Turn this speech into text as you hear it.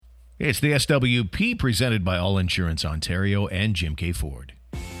It's the SWP presented by All Insurance Ontario and Jim K. Ford.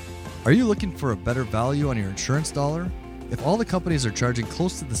 Are you looking for a better value on your insurance dollar? If all the companies are charging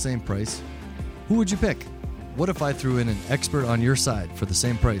close to the same price, who would you pick? What if I threw in an expert on your side for the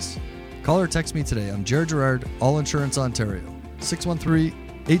same price? Call or text me today. I'm Jared Gerard, All Insurance Ontario,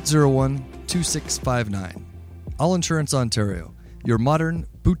 613-801-2659. All Insurance Ontario, your modern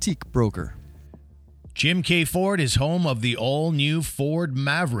boutique broker. Jim K. Ford is home of the all-new Ford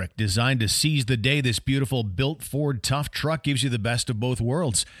Maverick, designed to seize the day. This beautiful built Ford tough truck gives you the best of both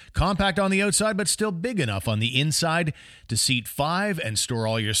worlds. Compact on the outside, but still big enough on the inside to seat 5 and store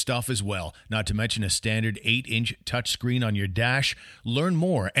all your stuff as well. Not to mention a standard 8-inch touchscreen on your dash. Learn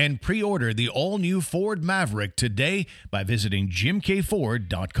more and pre-order the all-new Ford Maverick today by visiting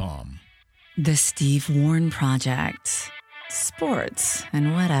jimkford.com. The Steve Warren Project. Sports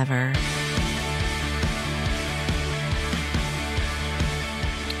and whatever.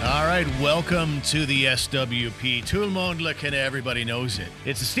 All right, welcome to the SWP. Tout le monde le connaît, everybody knows it.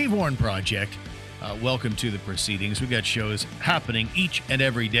 It's the Steve Warren Project. Welcome to the proceedings. We've got shows happening each and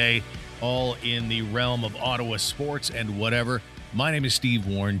every day, all in the realm of Ottawa sports and whatever. My name is Steve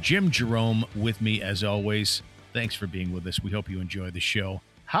Warren. Jim Jerome with me as always. Thanks for being with us. We hope you enjoy the show.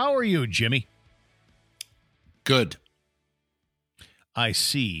 How are you, Jimmy? Good. I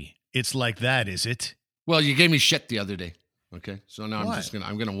see. It's like that, is it? Well, you gave me shit the other day. Okay, so now What?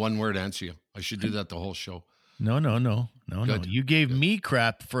 I'm gonna one word answer you. I should do that the whole show. No. Good. You gave me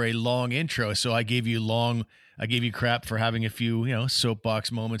crap for a long intro, so I gave you crap for having a few,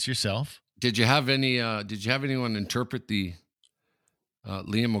 soapbox moments yourself. Did you have anyone interpret the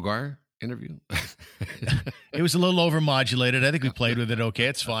Liam McGuire interview? It was a little overmodulated. I think we played with it okay.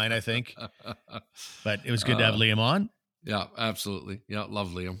 It's fine, I think. But it was good to have Liam on. Yeah, absolutely. Yeah,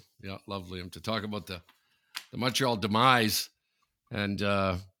 love Liam. To talk about the Montreal demise and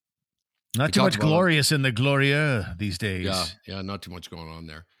not too much glorious in the Gloria these days. Yeah, not too much going on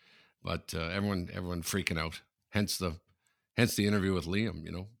there. But everyone freaking out. Hence the interview with Liam,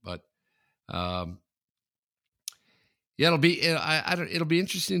 But it'll be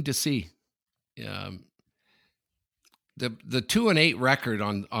interesting to see. The 2-8 record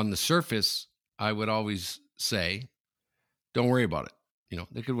on the surface, I would always say, don't worry about it.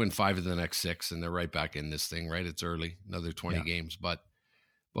 They could win 5 of the next 6, and they're right back in this thing. Right, it's early, another 20 games. But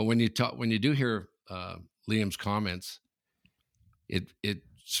when you do hear Liam's comments, it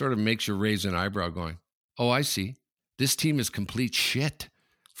sort of makes you raise an eyebrow, going, "Oh, I see. This team is complete shit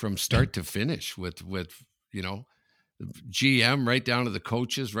from start to finish. With the GM right down to the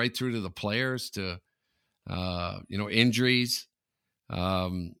coaches, right through to the players, to injuries.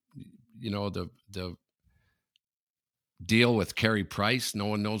 The deal with Carey Price. No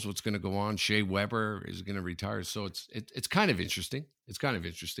one knows what's going to go on. Shea Weber is going to retire. So it's kind of interesting. It's kind of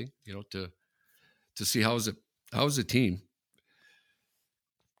interesting, to see how is the team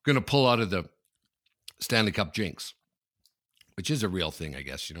going to pull out of the Stanley Cup jinx, which is a real thing, I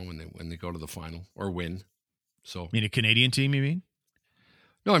guess, when they go to the final or win. So, You mean a Canadian team, you mean?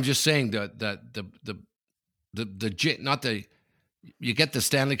 No, I'm just saying that you get the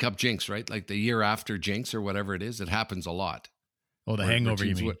Stanley Cup jinx, right? Like the year after jinx or whatever it is. It happens a lot. Oh, the hangover,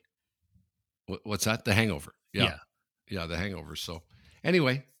 you mean? What's that? The hangover. Yeah, the hangover. So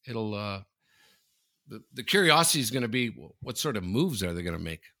anyway, it'll the curiosity is going to be what sort of moves are they going to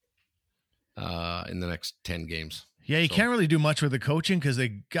make in the next 10 games. Yeah, you can't really do much with the coaching because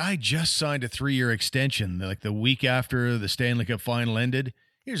the guy just signed a 3-year extension. Like the week after the Stanley Cup final ended,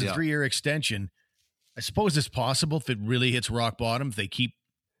 here's a 3-year extension. I suppose it's possible if it really hits rock bottom, if they keep,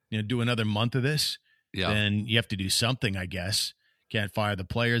 do another month of this, then you have to do something, I guess. Can't fire the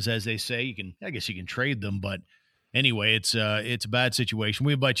players, as they say. I guess you can trade them, but anyway, it's a bad situation.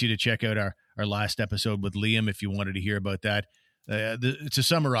 We invite you to check out our last episode with Liam if you wanted to hear about that. To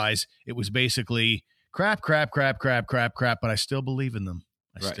summarize, it was basically crap, but I still believe in them.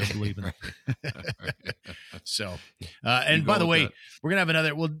 I still believe in them. So, and by the way, we're going to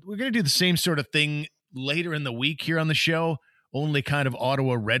have we're going to do the same sort of thing later in the week here on the show, only kind of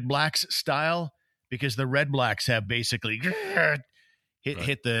Ottawa Red Blacks style, because the Red Blacks have basically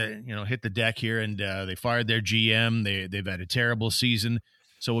hit the deck here, and they fired their GM. They've had a terrible season.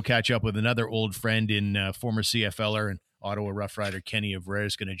 So we'll catch up with another old friend in former CFLer and Ottawa Rough Rider Kenny Avrera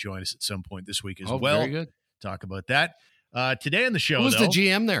is going to join us at some point this week as well. Very good. Talk about that. Today on the show, who's the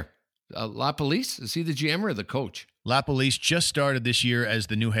GM there? LaPolice? Is he the GM or the coach? LaPolice just started this year as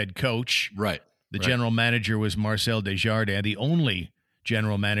the new head coach. Right. The general manager was Marcel Desjardins, the only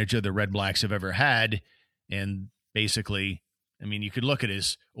general manager the Red Blacks have ever had. And basically, I mean, you could look at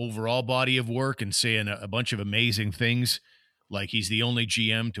his overall body of work and saying a bunch of amazing things. like he's the only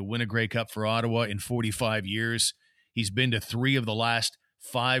GM to win a Grey Cup for Ottawa in 45 years. He's been to 3 of the last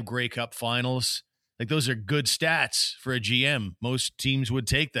 5 Grey Cup finals. Like, those are good stats for a GM. Most teams would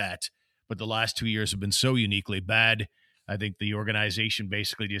take that. But the last 2 years have been so uniquely bad. I think the organization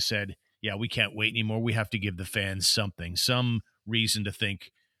basically just said, yeah, we can't wait anymore. We have to give the fans something, some reason to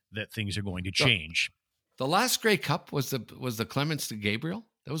think that things are going to change. The last Grey Cup was the Clements to Gabriel.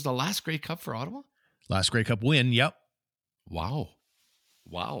 That was the last Grey Cup for Ottawa? Last Grey Cup win, yep. Wow.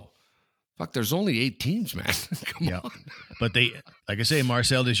 Fuck, there's only 8 teams, man. Come on. But they, like I say,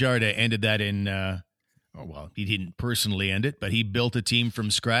 Marcel Desjardins ended that in, he didn't personally end it, but he built a team from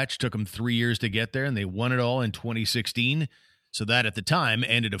scratch, took them 3 years to get there, and they won it all in 2016. So that, at the time,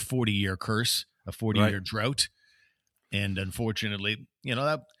 ended a 40-year curse, a 40-year drought. And unfortunately,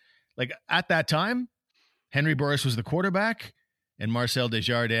 that, like, at that time, Henry Burris was the quarterback, and Marcel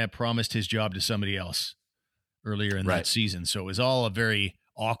Desjardins promised his job to somebody else earlier in that season. So it was all a very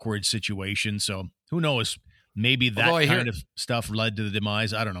awkward situation. So who knows? Maybe that kind of stuff led to the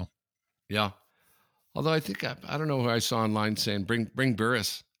demise. I don't know. Yeah. Although I think, I don't know who I saw online saying, bring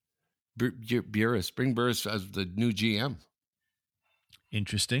Burris. Bring Burris as the new GM.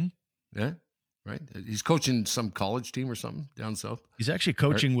 Interesting. Yeah. Right. He's coaching some college team or something down south. He's actually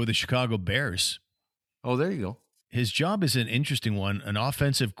coaching with the Chicago Bears. Oh, there you go. His job is an interesting one, an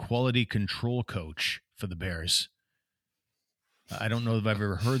offensive quality control coach for the Bears. I don't know if I've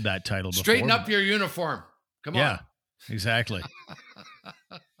ever heard that title before. Straighten up your uniform. Come on. Yeah, exactly.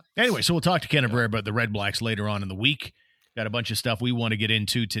 Anyway, so we'll talk to Ken Abrera about the Red Blacks later on in the week. Got a bunch of stuff we want to get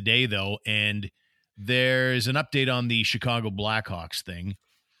into today, though, and there's an update on the Chicago Blackhawks thing.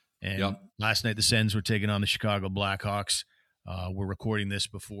 And last night the Sens were taking on the Chicago Blackhawks. We're recording this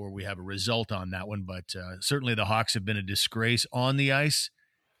before we have a result on that one, but certainly the Hawks have been a disgrace on the ice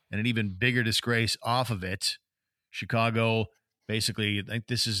and an even bigger disgrace off of it. Chicago, basically, I think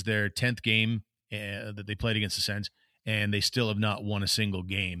this is their 10th game that they played against the Sens, and they still have not won a single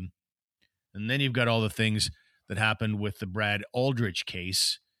game. And then you've got all the things that happened with the Brad Aldrich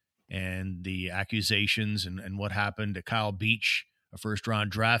case and the accusations and what happened to Kyle Beach, a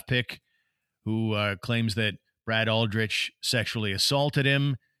first-round draft pick, who claims that Brad Aldrich sexually assaulted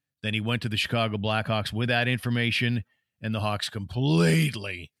him. Then he went to the Chicago Blackhawks with that information, and the Hawks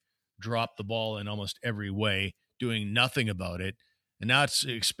completely dropped the ball in almost every way, doing nothing about it. And now it's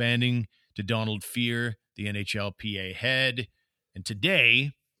expanding to Donald Fear, the NHLPA head. And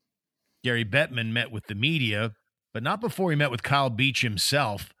today, Gary Bettman met with the media, but not before he met with Kyle Beach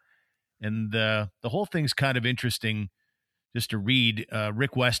himself. And the whole thing's kind of interesting just to read.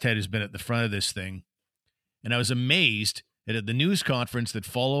 Rick Westhead has been at the front of this thing. And I was amazed that at the news conference that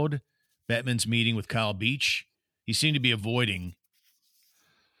followed Bettman's meeting with Kyle Beach, he seemed to be avoiding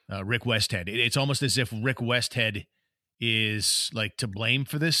Rick Westhead. It's almost as if Rick Westhead is like to blame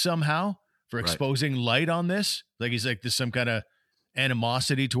for this somehow, for exposing light on this. Like he's like there's some kind of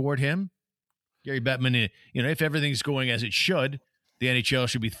animosity toward him. Gary Bettman, if everything's going as it should, the NHL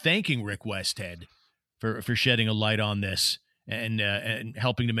should be thanking Rick Westhead for shedding a light on this and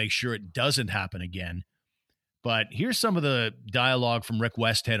helping to make sure it doesn't happen again. But here's some of the dialogue from Rick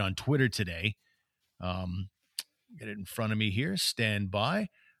Westhead on Twitter today. Get it in front of me here. Stand by.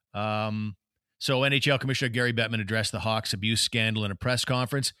 So NHL Commissioner Gary Bettman addressed the Hawks abuse scandal in a press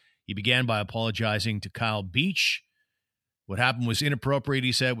conference. He began by apologizing to Kyle Beach. What happened was inappropriate,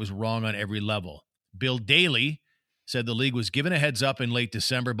 he said, was wrong on every level. Bill Daley said the league was given a heads up in late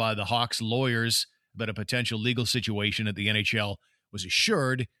December by the Hawks lawyers about a potential legal situation at the NHL, was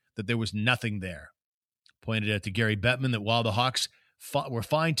assured that there was nothing there. Pointed out to Gary Bettman that while the Hawks were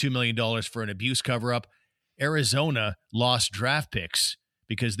fined $2 million for an abuse cover-up, Arizona lost draft picks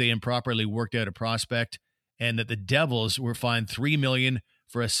because they improperly worked out a prospect, and that the Devils were fined $3 million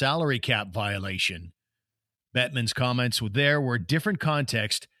for a salary cap violation. Bettman's comments were different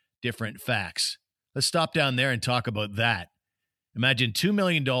context, different facts. Let's stop down there and talk about that. Imagine $2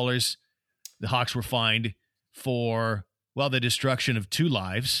 million the Hawks were fined for, the destruction of 2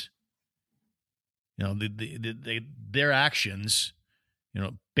 lives. Their actions,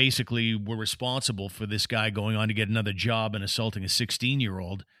 basically were responsible for this guy going on to get another job and assaulting a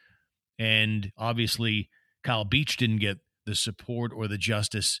 16-year-old. And obviously, Kyle Beach didn't get the support or the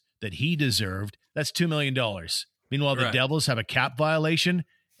justice that he deserved. That's $2 million. Meanwhile, the Devils have a cap violation,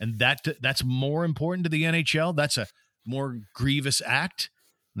 and that's more important to the NHL. That's a more grievous act.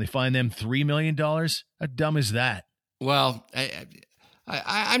 And they fine them $3 million. How dumb is that? Well,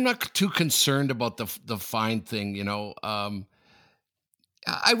 I'm not too concerned about the fine thing.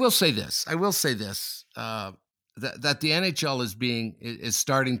 I will say this. that the NHL is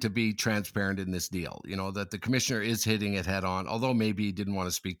starting to be transparent in this deal. That the commissioner is hitting it head on, although maybe he didn't want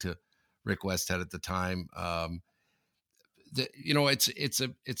to speak to Rick Westhead at the time.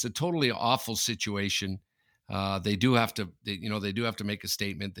 It's a totally awful situation. They do have to, they do have to make a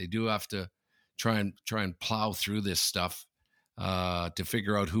statement. They do have to try and plow through this stuff to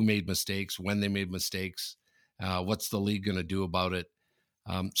figure out who made mistakes, when they made mistakes, what's the league going to do about it.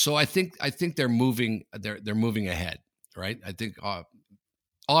 So I think they're moving ahead, right? I think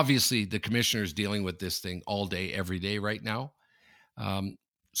obviously the commissioner is dealing with this thing all day, every day right now.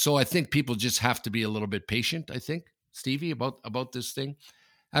 So I think people just have to be a little bit patient, I think, Stevie, about this thing.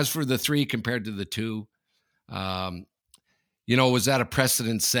 As for the 3 compared to the 2, was that a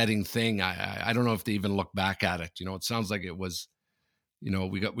precedent-setting thing? I don't know if they even look back at it. It sounds like it was.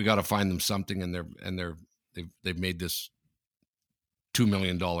 We got to find them something, and they've made this $2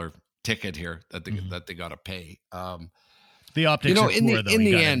 million ticket here that they got to pay. The optics are poor, though. In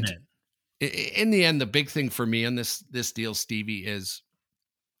the end, the big thing for me in this deal, Stevie, is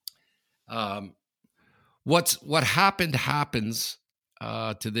what happens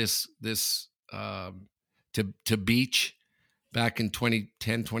to this to Beach back in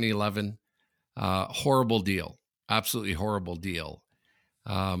 2010, 2011. Horrible deal, absolutely horrible deal.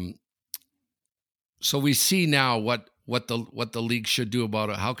 So we see now what the league should do about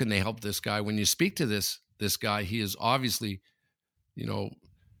it. How can they help this guy? When you speak to this guy, he is obviously,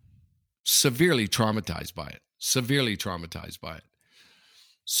 severely traumatized by it.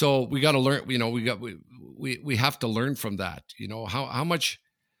 So we got to learn, we have to learn from that. How much,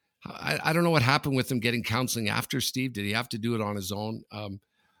 I don't know what happened with him getting counseling after, Steve. Did he have to do it on his own?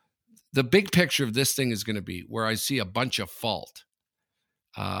 The big picture of this thing is going to be where I see a bunch of fault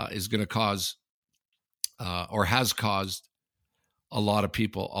is going to cause or has caused a lot of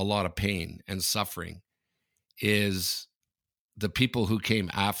people a lot of pain and suffering is the people who came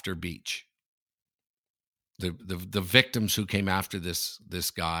after Beach, the victims who came after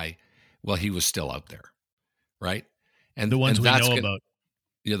this guy while he was still out there, right? And the ones we know about.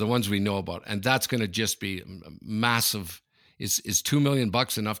 Yeah, the ones we know about, and that's going to just be massive. Is $2 million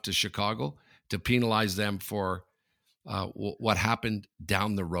enough to Chicago to penalize them for what happened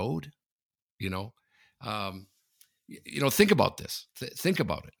down the road? Think about this. Think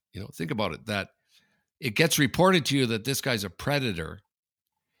about it. Think about it. That it gets reported to you that this guy's a predator,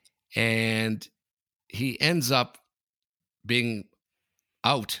 and he ends up being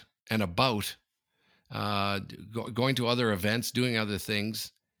out and about, going to other events, doing other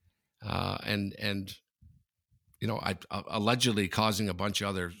things, and allegedly causing a bunch of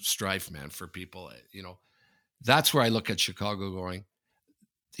other strife, man, for people. That's where I look at Chicago going,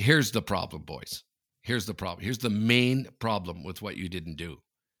 here's the problem, boys. Here's the problem. Here's the main problem with what you didn't do.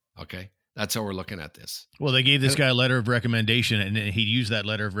 Okay? That's how we're looking at this. Well, they gave this guy a letter of recommendation, and he used that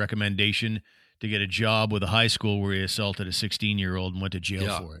letter of recommendation to get a job with a high school where he assaulted a 16-year-old and went to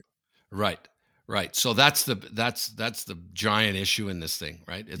jail for it. Right. So that's the giant issue in this thing,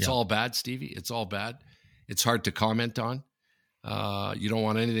 right? It's all bad, Stevie. It's all bad. It's hard to comment on. You don't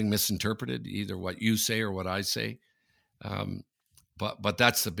want anything misinterpreted, either what you say or what I say. But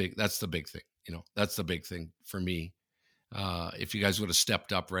that's the big thing. That's the big thing for me. If you guys would have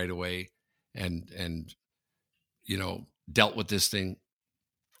stepped up right away and dealt with this thing,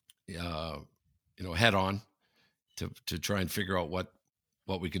 head on to try and figure out what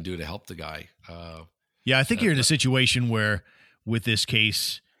we can do to help the guy. I think you're in a situation where with this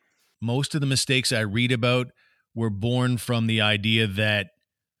case, most of the mistakes I read about were born from the idea that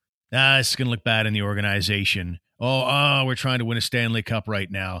it's going to look bad in the organization. Oh, we're trying to win a Stanley Cup right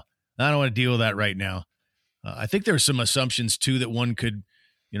now. I don't want to deal with that right now. I think there are some assumptions too that one could,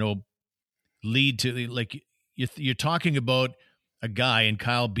 lead to, like you're talking about a guy in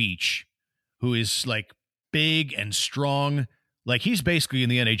Kyle Beach who is like big and strong. Like he's basically in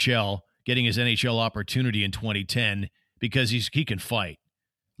the NHL getting his NHL opportunity in 2010 because he can fight.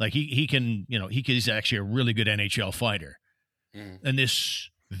 Like he can, he's actually a really good NHL fighter. And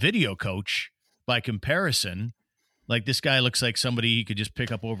this video coach, by comparison, like this guy looks like somebody he could just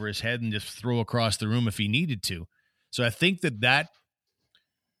pick up over his head and just throw across the room if he needed to. So I think that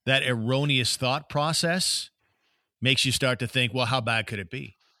erroneous thought process makes you start to think, well, how bad could it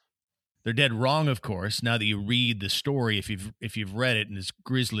be? They're dead wrong, of course. Now that you read the story, if you've read it and it's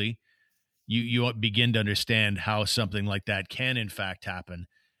grisly, you begin to understand how something like that can in fact happen.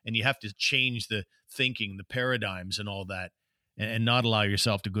 And you have to change the thinking, the paradigms and all that, and not allow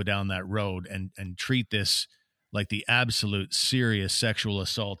yourself to go down that road and treat this like the absolute serious sexual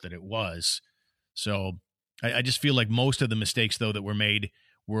assault that it was. So I just feel like most of the mistakes, though, that were made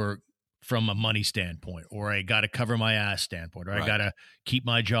were from a money standpoint, or I got to cover my ass standpoint, or I got to keep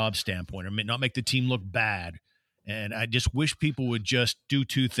my job standpoint, or not make the team look bad. And I just wish people would just do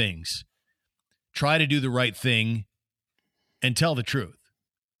two things. Try to do the right thing and tell the truth.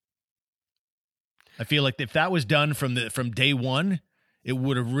 I feel like if that was done from day one, it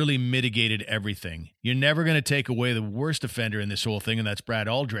would have really mitigated everything. You're never going to take away the worst offender in this whole thing, and that's Brad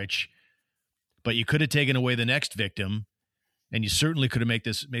Aldrich. But you could have taken away the next victim, and you certainly could have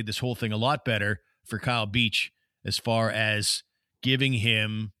made this whole thing a lot better for Kyle Beach as far as giving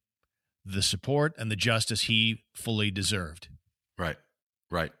him the support and the justice he fully deserved. Right.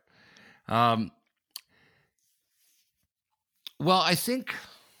 Well, I think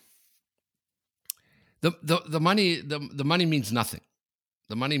the money means nothing.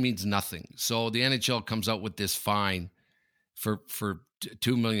 The money means nothing. So the NHL comes out with this fine for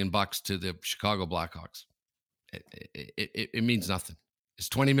 $2 million to the Chicago Blackhawks. It means nothing. Is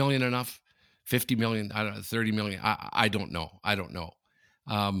 20 million enough? 50 million? I don't know, 30 million? I don't know.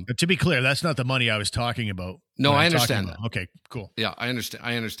 But to be clear, that's not the money I was talking about. No, I understand that. Okay, cool. Yeah, I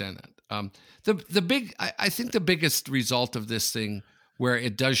understand that. I think the biggest result of this thing, where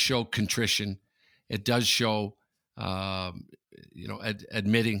it does show contrition, it does show,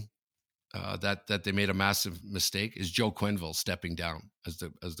 admitting that they made a massive mistake, is Joe Quenneville stepping down as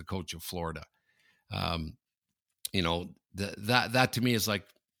the coach of Florida. That to me is like,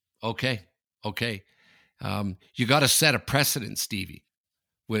 okay. You got to set a precedent, Stevie,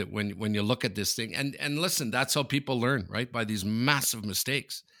 when you look at this thing. And listen, that's how people learn, right? By these massive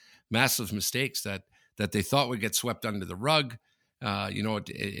mistakes that they thought would get swept under the rug.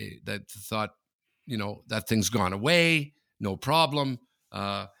 That thought, that thing's gone away, no problem,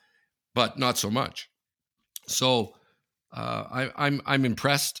 but not so much. So I'm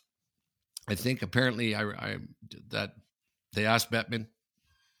impressed. I think apparently that they asked Bettman,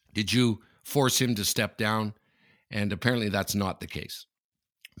 did you force him to step down? And apparently that's not the case.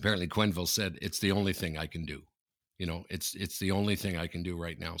 Apparently Quenneville said, it's the only thing I can do. It's the only thing I can do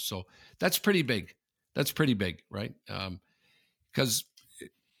right now. So that's pretty big. Right? Because,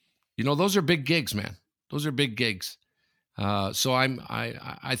 those are big gigs, man. Those are big gigs. So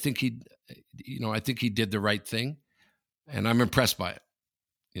I think he did the right thing, and I'm impressed by it.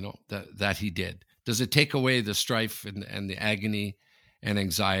 That he did. Does it take away the strife and the agony and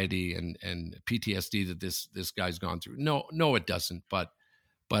anxiety and PTSD that this guy's gone through? No, it doesn't. But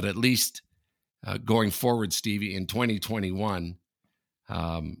at least going forward, Stevie, in 2021,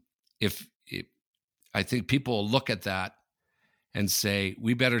 if I think people will look at that and say,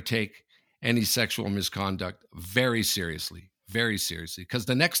 we better take any sexual misconduct very seriously, because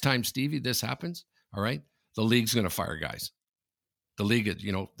the next time, Stevie, this happens, all right, the league's going to fire guys. The league,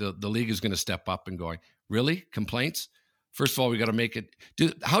 the league is going to step up and going, really? Complaints? First of all, we got to make it.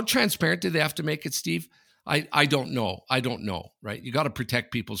 How transparent do they have to make it, Steve? I don't know. Right? You got to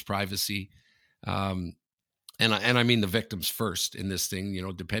protect people's privacy, and I mean the victims first in this thing.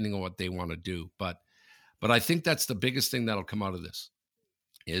 Depending on what they want to do, but I think that's the biggest thing that'll come out of this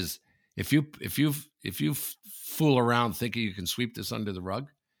is if you fool around thinking you can sweep this under the rug,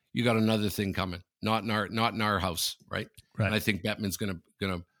 you got another thing coming. Not in our house, right? Right. And I think Bettman's gonna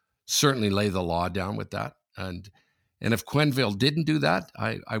certainly lay the law down with that. And if Quenneville didn't do that,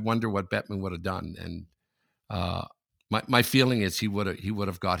 I wonder what Bettman would have done. And my feeling is he would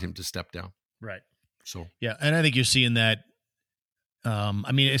have got him to step down. Right. So yeah, and I think you're seeing that.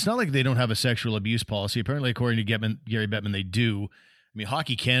 It's not like they don't have a sexual abuse policy. Apparently, according to Gary Bettman, they do.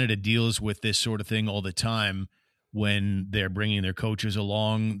 Hockey Canada deals with this sort of thing all the time when they're bringing their coaches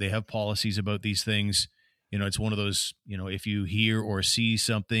along. They have policies about these things. It's one of those, if you hear or see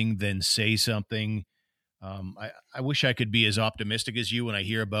something, then say something. I wish I could be as optimistic as you when I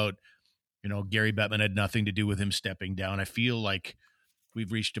hear about, Gary Bettman had nothing to do with him stepping down. I feel like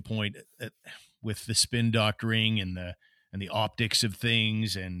we've reached a point with the spin doctoring and the optics of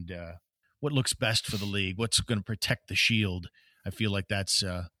things and what looks best for the league, what's going to protect the shield. I feel like that's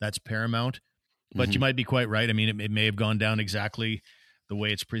paramount. But you might be quite right. It may have gone down exactly the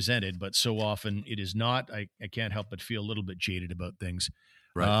way it's presented, but so often it is not. I can't help but feel a little bit jaded about things.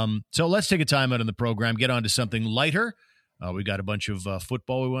 Right. So let's take a time out in the program, get on to something lighter. We got a bunch of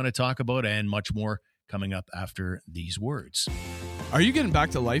football we want to talk about and much more coming up after these words. Are you getting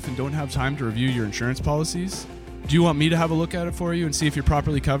back to life and don't have time to review your insurance policies? Do you want me to have a look at it for you and see if you're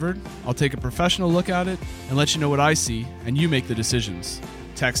properly covered? I'll take a professional look at it and let you know what I see, and you make the decisions.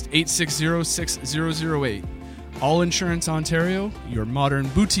 Text 860-6008. All Insurance Ontario, your modern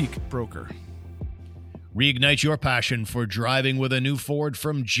boutique broker. Reignite your passion for driving with a new Ford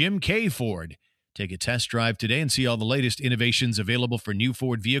from Jim K. Ford. Take a test drive today and see all the latest innovations available for new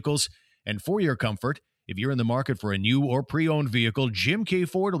Ford vehicles And for your comfort, if you're in the market for a new or pre-owned vehicle, Jim K.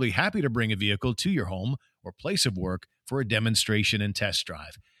 Ford will be happy to bring a vehicle to your home or place of work for a demonstration and test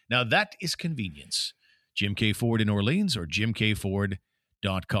drive. Now that is convenience. Jim K. Ford in Orleans or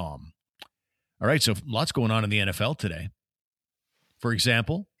jimkford.com. All right, so lots going on in the NFL today. For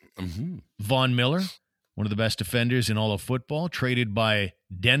example, Von Miller, one of the best defenders in all of football, traded by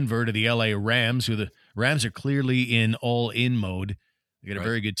Denver to the LA Rams, who the Rams are clearly in all-in mode. They got a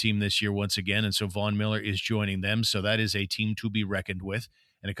very good team this year once again, and so Von Miller is joining them. So that is a team to be reckoned with.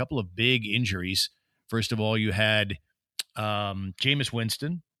 And a couple of big injuries. First of all, you had Jameis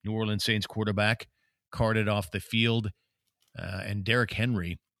Winston, New Orleans Saints quarterback, carted off the field, and Derrick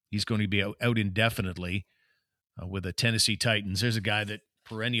Henry, he's going to be out indefinitely with the Tennessee Titans. There's a guy that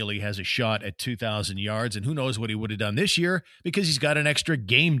perennially has a shot at 2,000 yards, and who knows what he would have done this year because he's got an extra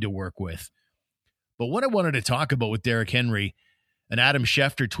game to work with. But what I wanted to talk about with Derrick Henry, an Adam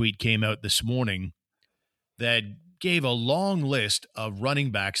Schefter tweet came out this morning that gave a long list of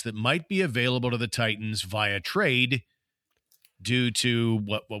running backs that might be available to the Titans via trade due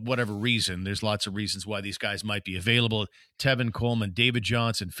to whatever reason. There's lots of reasons why these guys might be available. Tevin Coleman, David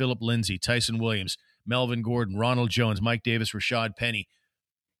Johnson, Phillip Lindsay, Tyson Williams, Melvin Gordon, Ronald Jones, Mike Davis, Rashad Penny.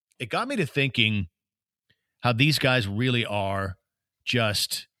 It got me to thinking how these guys really are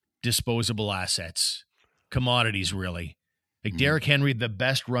just disposable assets, commodities really. Like Derrick Henry, the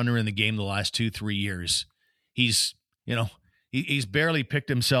best runner in the game the last 2-3 years. He's barely picked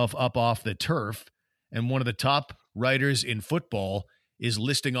himself up off the turf, and one of the top writers in football is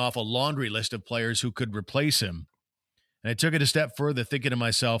listing off a laundry list of players who could replace him. And I took it a step further, thinking to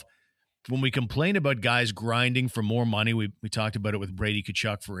myself, when we complain about guys grinding for more money, we talked about it with Brady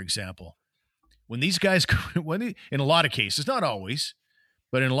Tkachuk, for example. When these guys, in a lot of cases, not always,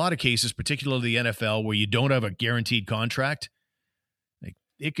 but in a lot of cases, particularly the NFL, where you don't have a guaranteed contract, like,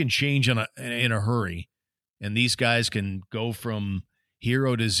 it can change in a hurry. And these guys can go from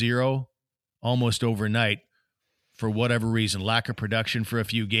hero to zero almost overnight for whatever reason. Lack of production for a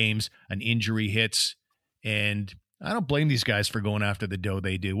few games, an injury hits, and I don't blame these guys for going after the dough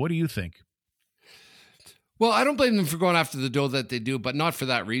they do. What do you think? Well, I don't blame them for going after the dough that they do, but not for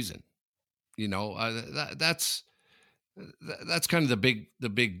that reason. You know, that's kind of the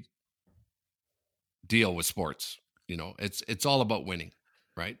big deal with sports. You know, it's all about winning,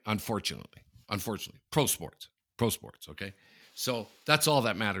 right? Unfortunately, pro sports. Okay. So that's all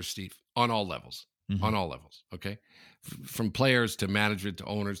that matters, Steve, on all levels, Okay. From players to management, to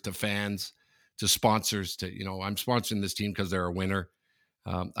owners, to fans, to sponsors, to, you know, I'm sponsoring this team because they're a winner.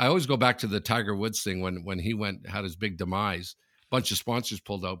 I always go back to the Tiger Woods thing when he had his big demise. A bunch of sponsors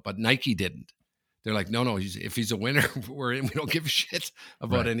pulled out, but Nike didn't. They're like, no, if he's a winner, we're in. We don't give a shit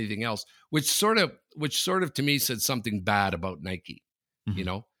about anything else. Which sort of to me said something bad about Nike. You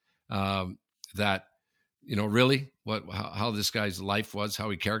know, that, you know, really how this guy's life was, how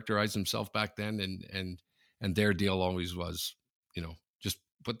he characterized himself back then, and their deal always was, you know, just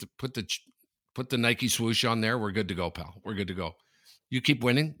put the Nike swoosh on there. We're good to go, pal. We're good to go. You keep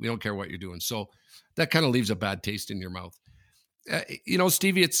winning. We don't care what you're doing. So that kind of leaves a bad taste in your mouth. You know,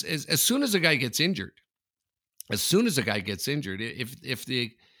 Stevie, it's as soon as a guy gets injured,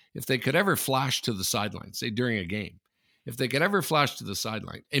 if they could ever flash to the sideline, say during a game, if they could ever flash to the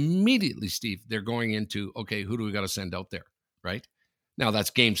sideline, immediately, Steve, they're going into, okay, who do we got to send out there, right? Now that's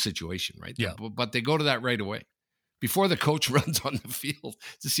game situation, right? Yeah. But they go to that right away. Before the coach runs on the field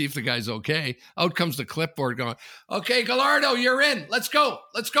to see if the guy's okay, out comes the clipboard going, okay, Gallardo, you're in. Let's go.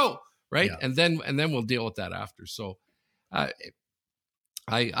 Right? Yeah. And then we'll deal with that after. So I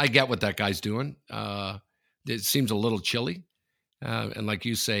get what that guy's doing. It seems a little chilly. And like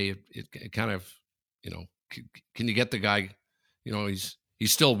you say, it kind of, you know, can you get the guy, you know, he's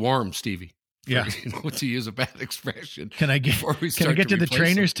still warm, Stevie. Yeah. You know, to use a bad expression. Can I get to the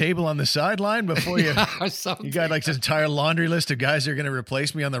trainer's table on the sideline before you got like this entire laundry list of guys that are going to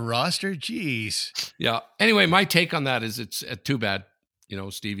replace me on the roster? Jeez. Yeah. Anyway, my take on that is it's too bad, you know,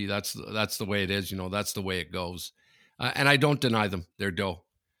 Stevie, that's the way it is. You know, that's the way it goes. And I don't deny them their dough.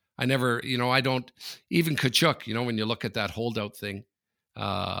 I never, you know, I don't, even Tkachuk, you know, when you look at that holdout thing,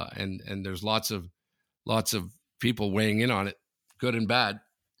 and there's lots of people weighing in on it, good and bad,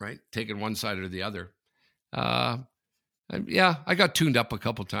 right? Taking one side or the other. Yeah, I got tuned up a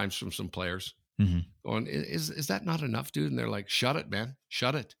couple times from some players going, is that not enough, dude? And they're like, shut it, man.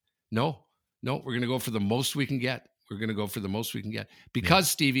 Shut it. No, we're going to go for the most we can get.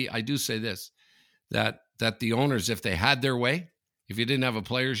 Because, Stevie, I do say this, that the owners, if they had their way, if you didn't have a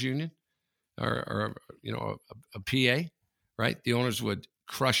players union or you know, a PA, right? The owners would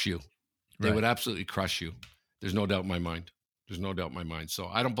crush you. They would absolutely crush you. There's no doubt in my mind. There's no doubt in my mind. So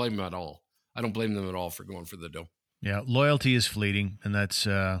I don't blame them at all. I don't blame them at all for going for the dough. Yeah, loyalty is fleeting, and that's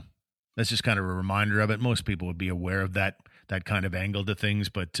just kind of a reminder of it. Most people would be aware of that kind of angle to things,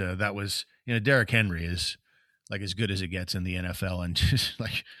 but that was, Derrick Henry is like as good as it gets in the NFL, and just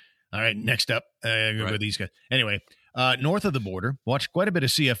like, all right, next up, with these guys. Anyway, north of the border, watched quite a bit of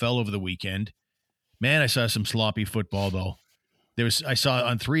CFL over the weekend. Man, I saw some sloppy football though. I saw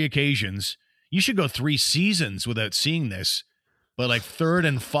on 3 occasions. You should go 3 seasons without seeing this. But like 3rd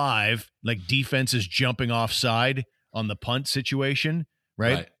and 5, like defenses jumping offside on the punt situation,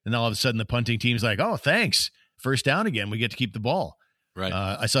 right? And all of a sudden the punting team's like, oh, thanks. First down again. We get to keep the ball. Right.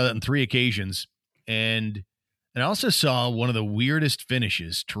 I saw that on 3 occasions. And I also saw one of the weirdest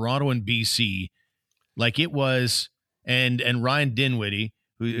finishes, Toronto and BC. Like it was, and Ryan Dinwiddie,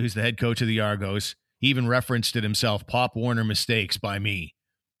 who's the head coach of the Argos, he even referenced it himself, Pop Warner mistakes by me.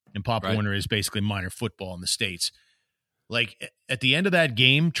 And Pop Warner is basically minor football in the States. Like at the end of that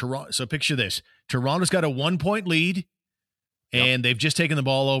game, Toronto. So picture this: Toronto's got a 1-point lead, and they've just taken the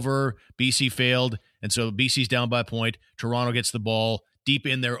ball over. BC failed, and so BC's down by a point. Toronto gets the ball deep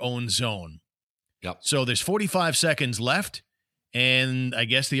in their own zone. Yep. So there's 45 seconds left, and I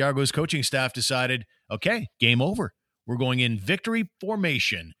guess the Argos coaching staff decided, okay, game over. We're going in victory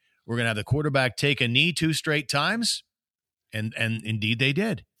formation. We're going to have the quarterback take a knee 2 straight times, and indeed they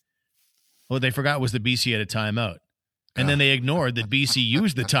did. What they forgot was that BC had a timeout. And then they ignored that BC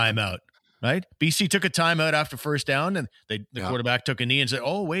used the timeout, right? BC took a timeout after first down, and the quarterback took a knee and said,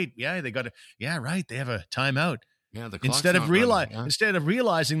 oh, wait, they got to, they have a timeout. Yeah, the instead of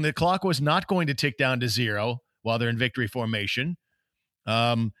realizing the clock was not going to tick down to 0 while they're in victory formation,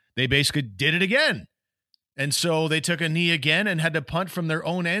 they basically did it again. And so they took a knee again and had to punt from their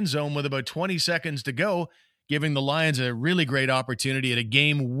own end zone with about 20 seconds to go, giving the Lions a really great opportunity at a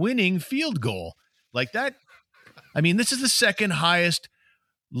game-winning field goal. Like that, I mean, this is the second highest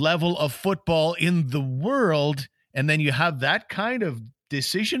level of football in the world, and then you have that kind of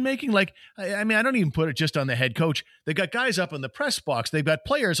decision-making. Like, I mean, I don't even put it just on the head coach. They've got guys up in the press box. They've got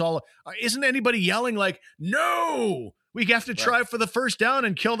players all – isn't anybody yelling like, no, we have to try for the first down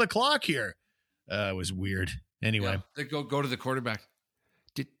and kill the clock here? It was weird. Anyway. Yeah, they go to the quarterback.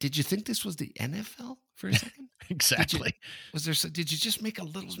 Did you think this was the NFL for a second? Exactly. Did you just make a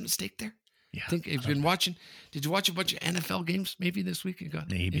little mistake there? Yeah. Think you've been watching. Did you watch a bunch of NFL games maybe this week? You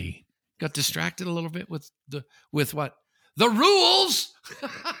got distracted a little bit with what? The rules.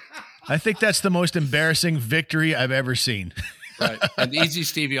 I think that's the most embarrassing victory I've ever seen. Right. And easy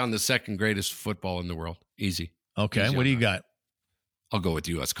Stevie on the second greatest football in the world. Easy. Okay. Easy, what do you got? I'll go with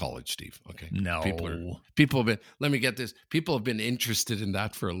U.S. college, Steve. Okay. No. People have been, let me get this. People have been interested in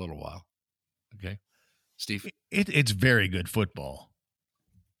that for a little while. Okay. Steve? It's very good football.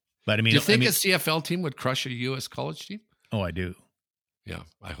 But I mean, do you think a CFL team would crush a U.S. college team? Oh, I do. Yeah,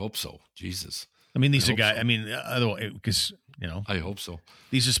 I hope so. Jesus. I mean, these are guys. So. I mean, otherwise, because I hope so.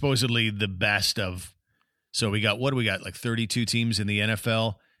 These are supposedly the best of. So we got what do we got? Like 32 teams in the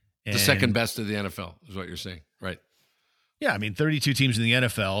NFL. The second best of the NFL is what you're saying, right? Yeah, I mean, 32 teams in the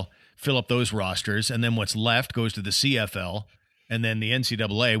NFL fill up those rosters, and then what's left goes to the CFL, and then the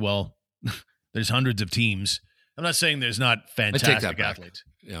NCAA. Well, there's hundreds of teams. I'm not saying there's not fantastic athletes.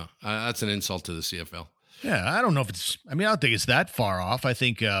 Yeah, that's an insult to the CFL. Yeah, I don't know if it's – I mean, I don't think it's that far off. I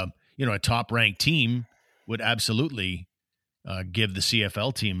think, a top-ranked team would absolutely give the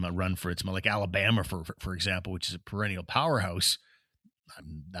CFL team a run for its money. Like Alabama, for example, which is a perennial powerhouse.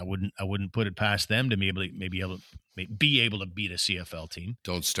 I wouldn't put it past them to be able to beat a CFL team.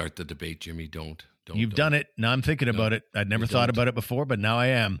 Don't start the debate, Jimmy. Don't. You've done it. Now I'm thinking about it. I'd never thought about it before, but now I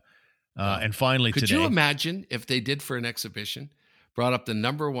am. And finally today. Could you imagine if they did for an exhibition, brought up the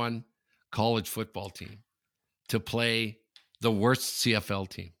number 1 college football team to play the worst CFL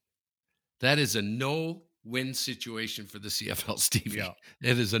team? That is a no-win situation for the CFL, Stevie. Yeah.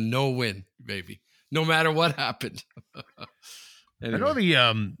 It is a no-win, baby. No matter what happened. Anyway.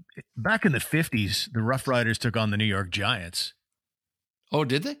 I know back in the 50s, the Rough Riders took on the New York Giants. Oh,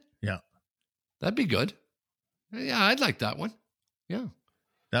 did they? Yeah. That'd be good. Yeah, I'd like that one. Yeah.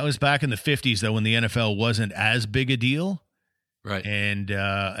 That was back in the 50s, though, when the NFL wasn't as big a deal. Right. And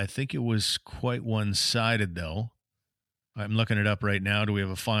I think it was quite one-sided, though. I'm looking it up right now. Do we have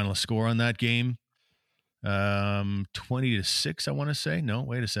a final score on that game? 20-6, I want to say. No,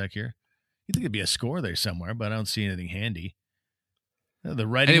 wait a sec here. You think it'd be a score there somewhere, but I don't see anything handy. The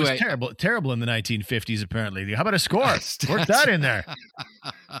writing was terrible in the 1950s, apparently. How about a score? Work that in there.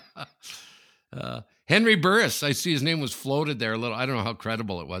 Henry Burris, I see his name was floated there a little. I don't know how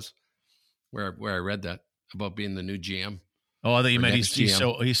credible it was where I read that about being the new GM. Oh, I thought you meant he's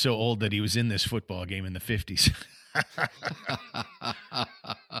so old that he was in this football game in the 50s.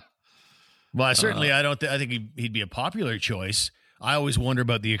 Well, certainly, I think he'd be a popular choice. I always wonder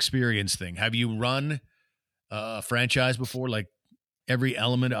about the experience thing. Have you run a franchise before? Like every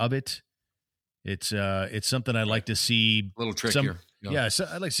element of it? It's something I'd like to see. A little trickier. So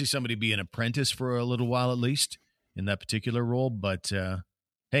I'd like to see somebody be an apprentice for a little while at least in that particular role. But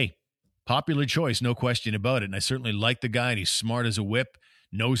hey, popular choice, no question about it. And I certainly like the guy, and he's smart as a whip,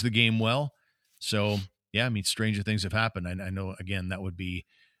 knows the game well. So yeah, I mean, stranger things have happened. I know, again, that would be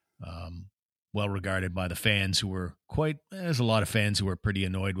well regarded by the fans who were there's a lot of fans who were pretty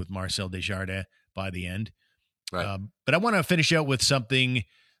annoyed with Marcel Desjardins by the end. Right. But I want to finish out with something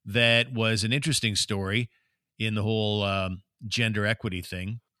that was an interesting story in the whole gender equity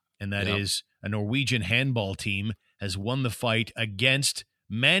thing, and that is a Norwegian handball team has won the fight against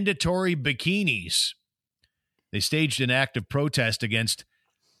mandatory bikinis. They staged an act of protest against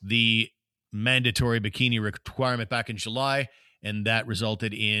the mandatory bikini requirement back in July, and that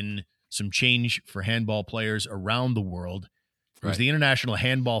resulted in some change for handball players around the world. It was the International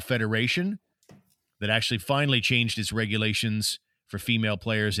Handball Federation that actually finally changed its regulations for female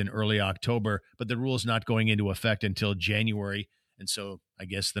players in early October, but the rule's not going into effect until January. And so I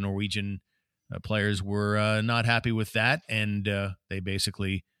guess the Norwegian players were not happy with that, and they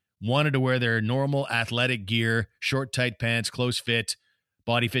basically wanted to wear their normal athletic gear, short, tight pants, close fit,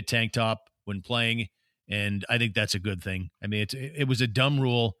 body fit tank top when playing, and I think that's a good thing. I mean, it was a dumb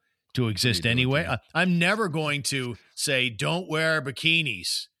rule to exist anyway. I'm never going to say, don't wear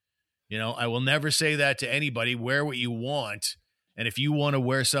bikinis. You know, I will never say that to anybody. Wear what you want. And if you want to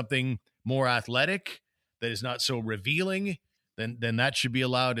wear something more athletic that is not so revealing, then that should be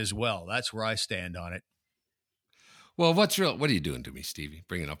allowed as well. That's where I stand on it. Well, what are you doing to me, Stevie,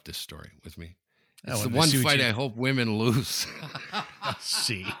 bringing up this story with me? It's the one fight I hope women lose.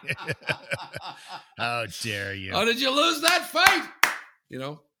 See. How dare you? How did you lose that fight? You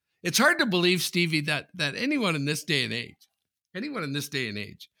know, it's hard to believe, Stevie, that anyone in this day and age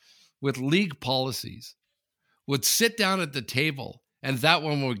with league policies would sit down at the table and that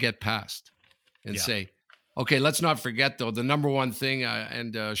one would get passed and say, okay, let's not forget, though, the number one thing,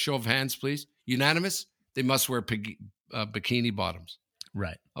 and show of hands, please, unanimous, they must wear bikini bottoms.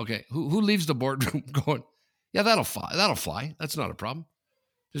 Right. Okay. Who leaves the boardroom going, yeah, that'll fly. That's not a problem.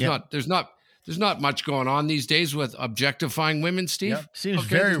 There's not much going on these days with objectifying women, Steve. Yep. Seems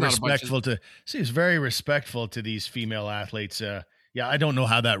very respectful to these female athletes. I don't know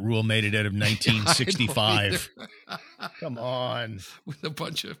how that rule made it out of 1965. Come on. With a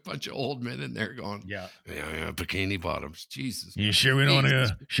bunch of old men in there going, yeah, bikini bottoms. Jesus. You sure we don't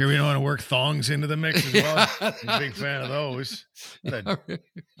want to work thongs into the mix as well? I'm a big fan of those.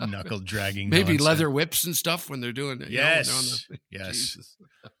 Knuckle dragging. Maybe nonsense. leather whips and stuff when they're doing it. Yes. Yes. Jesus.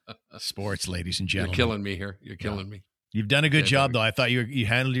 Sports, ladies and gentlemen. You're killing me here. You're killing me. You've done a good job, though. I thought you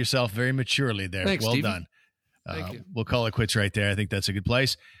handled yourself very maturely there. Thanks, well Stevie. done. Thank you. We'll call it quits right there. I think that's a good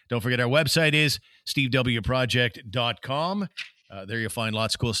place. Don't forget our website is stevewproject.com. There you'll find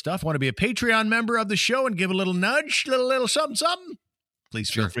lots of cool stuff. Want to be a Patreon member of the show and give a little nudge, little something?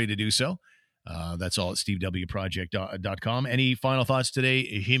 Please feel free to do so. That's all at stevewproject.com. Any final thoughts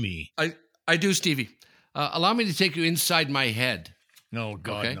today, Himi? I do, Stevie. Allow me to take you inside my head. No,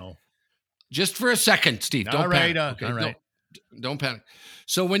 God, no. Just for a second, Steve. Don't panic. Okay? All right. Don't panic.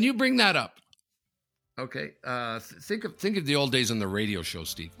 So when you bring that up, okay, think of the old days on the radio show,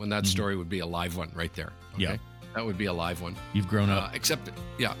 Steve, when that story would be a live one right there. Okay? Yeah. That would be a live one. You've grown up.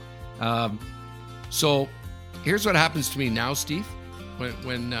 So here's what happens to me now, Steve,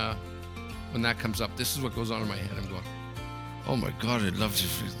 when that comes up. This is what goes on in my head. I'm going, oh my God, I'd love to.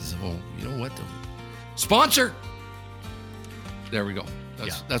 Oh, you know what? Sponsor. There we go.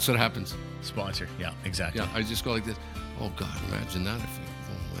 That's what happens. Sponsor. Yeah, exactly. Yeah, I just go like this. Oh God, imagine that if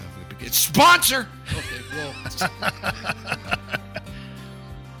it's sponsor. Okay, well.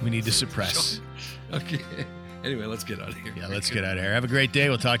 We need to suppress. Okay. Anyway, let's get out of here. Yeah, let's get out of here. Have a great day.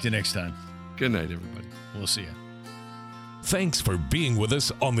 We'll talk to you next time. Good night, everybody. We'll see you. Thanks for being with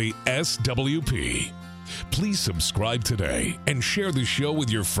us on the SWP. Please subscribe today and share the show with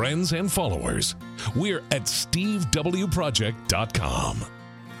your friends and followers. We're at stevewproject.com.